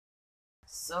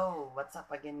So, what's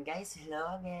up again guys?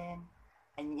 Hello again.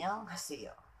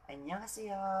 Annyeonghaseyo.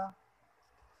 Annyeonghaseyo.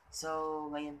 So,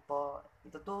 ngayon po,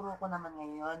 ituturo ko naman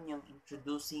ngayon yung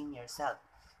introducing yourself.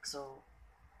 So,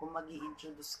 kung mag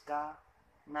introduce ka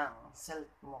ng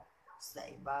self mo sa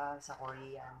iba, sa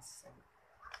Koreans,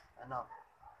 ano,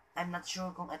 I'm not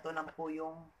sure kung ito lang po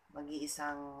yung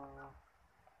mag-iisang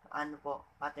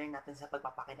pattern natin sa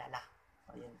pagpapakilala.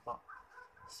 Ayun po.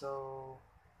 So,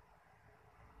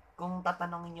 kung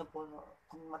matatanong nyo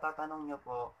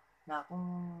po na kung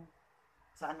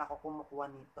saan ako kumukuha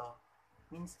nito,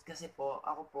 means kasi po,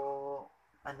 ako po,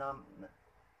 ano,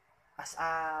 as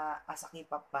a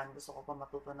K-pop fan, gusto ko po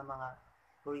matuto ng mga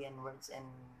Korean words and,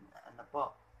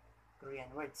 Korean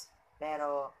words.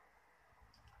 Pero,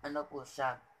 po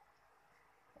siya,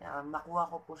 nakuha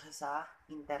ko po siya sa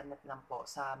internet lang po,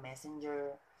 sa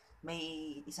Messenger. May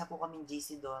isa po kaming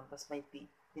GC doon, tapos may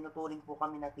tinuturing po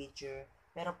kami na teacher.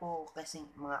 Pero po, kasing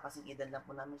edad lang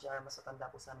po namin siya, mas matanda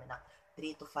po sa amin na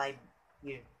 3 to 5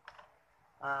 year.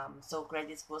 So,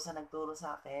 credits po sa nagturo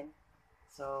sa akin.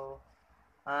 So,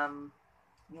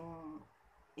 yung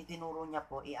itinuro niya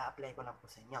po, i-apply ko lang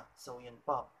po sa inyo. So, yun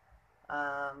po.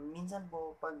 Minsan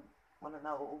po, pag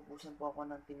nauubusan po ako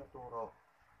ng tinuturo,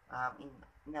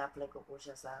 ina-apply ko po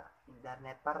siya sa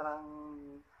internet. Parang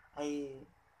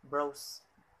browse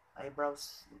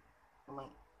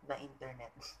the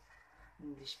internet.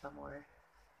 English pa more.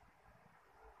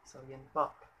 So, yun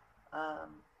po.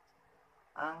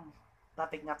 Ang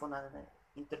topic nga po natin,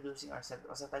 introducing ourselves,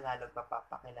 o sa Tagalog,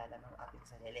 papapakilala ng ating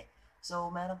sarili.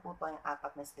 So, meron po tayong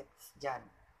 4 na steps dyan.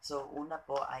 So, una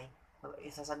po ay,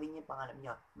 isasabihin niyo yung pangalan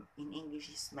niyo. In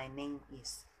English is, my name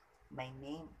is.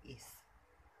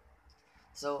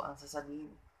 So, ang sasabihin,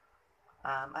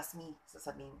 as me,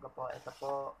 sasabihin ko po, ito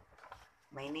po,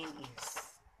 my name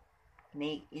is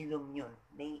Nay Ilumyun.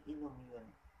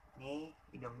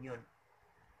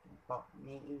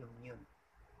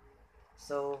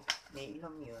 So, Nay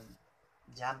Ilumyun,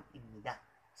 jam입니다.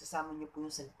 Sasama niyo po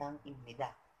yung salitang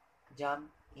입니다.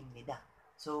 jam입니다.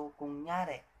 So, kung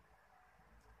nyari,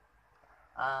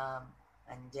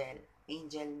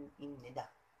 Angel입니다.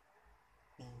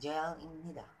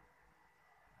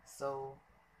 So,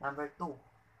 number 2,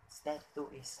 step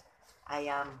 2 is,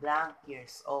 I am blank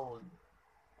years old.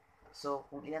 So,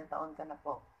 kung ilang taon ka na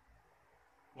po,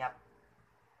 yep,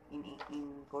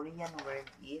 in Korean word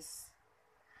is,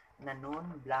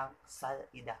 nanun blank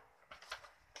salida.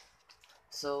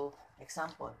 So,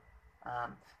 example,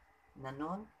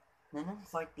 nanun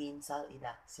 14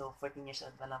 salida. So, 14 years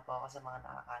old pa lang po ako sa mga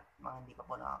hindi pa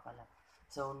po nakakalam.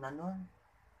 So, nanun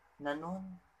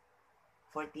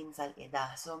 14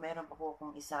 salida. So, meron pa po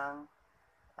akong isang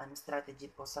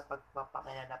strategy po sa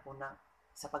pagpapakilala po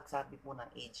sa pagsabi po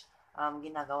ng age.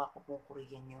 Ginagawa ko po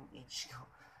Korean yung age ko.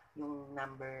 Yung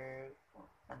number,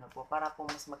 para po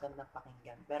mas magandang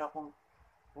pakinggan. Pero kung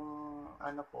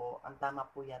ang tama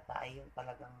po yata ay yung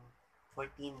talagang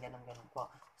 14, ganun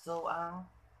po. So, ang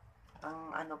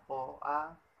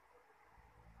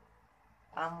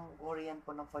Korean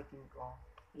po ng 14 ko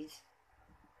is,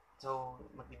 so,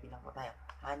 magbibilang po tayo.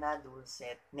 Hana,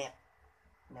 Dulcet, Net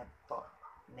po.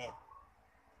 Net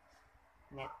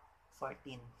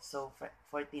 14. So,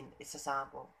 14, isasama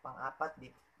po, pang-4,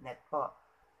 net po.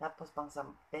 Tapos,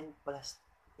 pang-10 plus,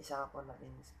 isama po natin,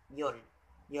 yol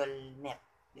net.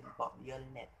 Yun po, yol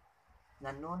net.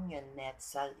 Nanun, yol net,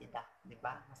 salida.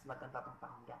 Diba? Mas maganda pang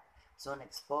pakinggan. So,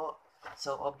 next po.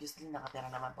 So, obviously, nakatira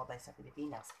naman po tayo sa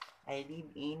Pilipinas. I live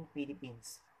in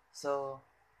Philippines. So,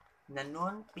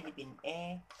 nanun, Philippine,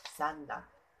 sanda.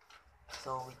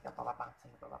 So, wait na,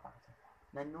 papapakasay.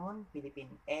 Nanun,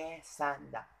 Philippine,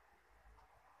 sanda.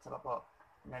 Saba po.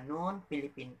 Nanun,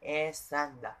 Philippine,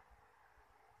 sanda.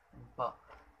 Yan po.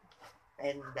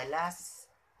 And the last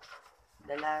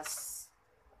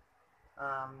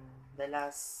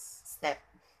step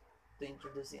to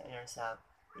introducing yourself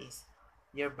is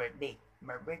your birthday.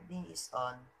 My birthday is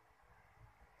on,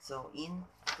 so in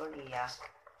Korea,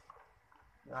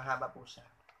 mahaba po siya.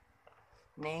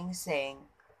 Nangseng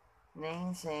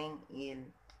il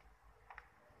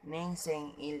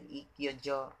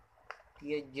ikyojo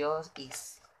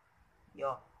is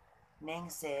yo.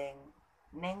 Nangseng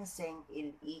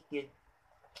il ikyojo.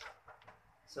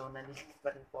 So, nalilito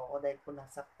pa rin po ako dahil po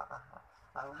nasa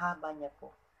ang haba niya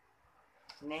po.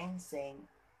 Nangseng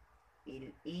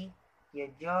il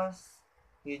ikyojo.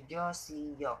 So,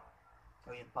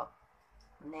 yun po.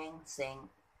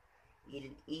 Nangseng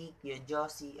il ikyojo.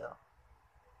 Siyo.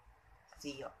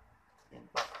 Yun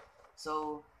po.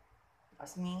 So,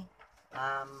 as me,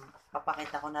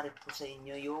 papakita ko na rin po sa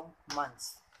inyo yung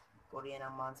months. Korean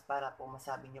ang months para po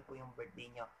masabi niyo po yung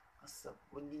birthday niyo. Kasi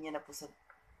hindi niyo na po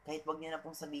kahit wag niyo na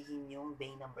pong sabihin yung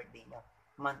day ng birthday niyo.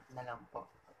 Month na lang po.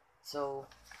 So,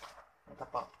 ito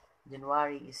po.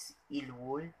 January is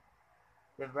Ilwul.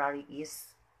 February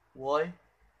is Wol.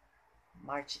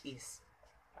 March is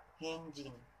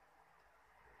Hengjin.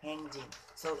 Hengjin.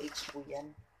 So, H po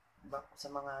yan. Sa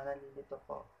mga nalilito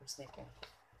po. First name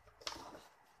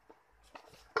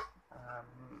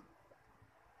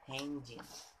Hengjin.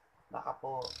 Baka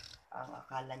po, ang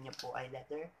akala nyo po ay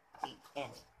letter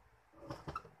A-N.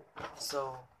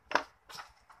 So,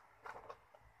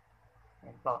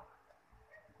 yan po.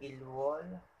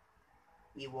 Ilwol,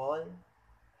 Iwol,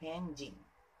 Hengjin.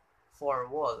 For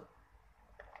wall.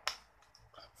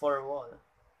 For wall.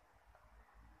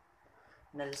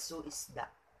 Nalsu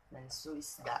isda. Nalsu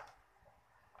isda.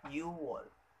 Yuwol.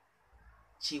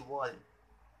 Chiwol.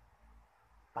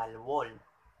 Palwol.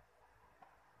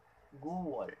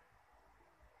 Guwol.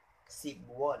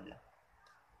 Sibwol.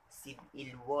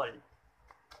 Sibilwol.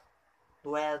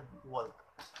 12 wol.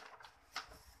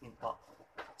 Yun po.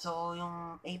 So,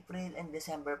 yung April and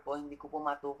December po, hindi ko po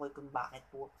matukoy kung bakit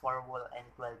po 4 wol and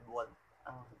 12 wol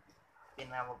ang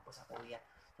tinawag po sa Korea.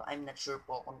 So, I'm not sure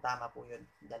po kung tama po yun,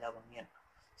 dalawang yun.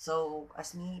 So,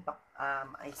 as me,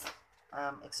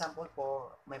 example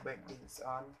po, my birthday is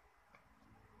on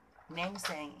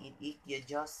Nengseng in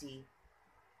Ikyojosi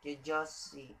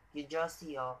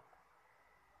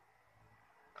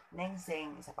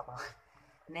Nengseng, isa pa.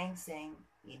 Nengseng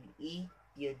in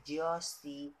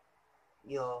Ikyojosi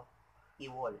yo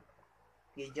Iwol.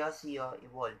 Ikyojosi yo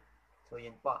Iwol. So,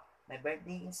 yun po. My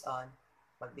birthday is on,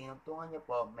 pag tinugtungan nyo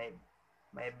po,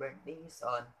 my birthday is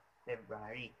on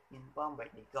February. Yun po ang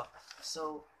birthday ko.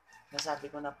 So, nasabi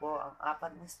ko na po ang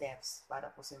 4 na steps para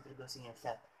po sa introducing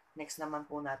yourself. Next naman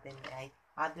po natin ay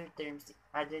other terms,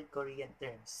 other Korean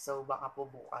terms. So, baka po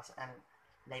bukas ang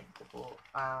live ko po,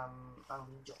 ang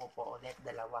video ko po ulit,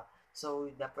 dalawa.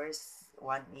 So, the first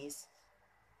one is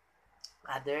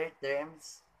other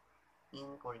terms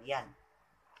in Korean.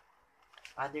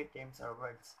 Other terms or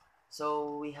words.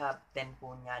 So, we have 10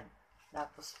 po nyan.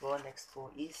 Tapos po, next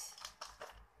po is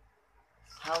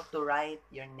how to write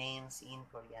your names in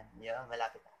Korean. Yun,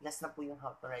 malapit. Last na po yung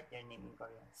how to write your name in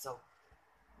Korean. So,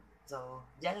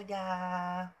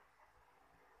 Jalga!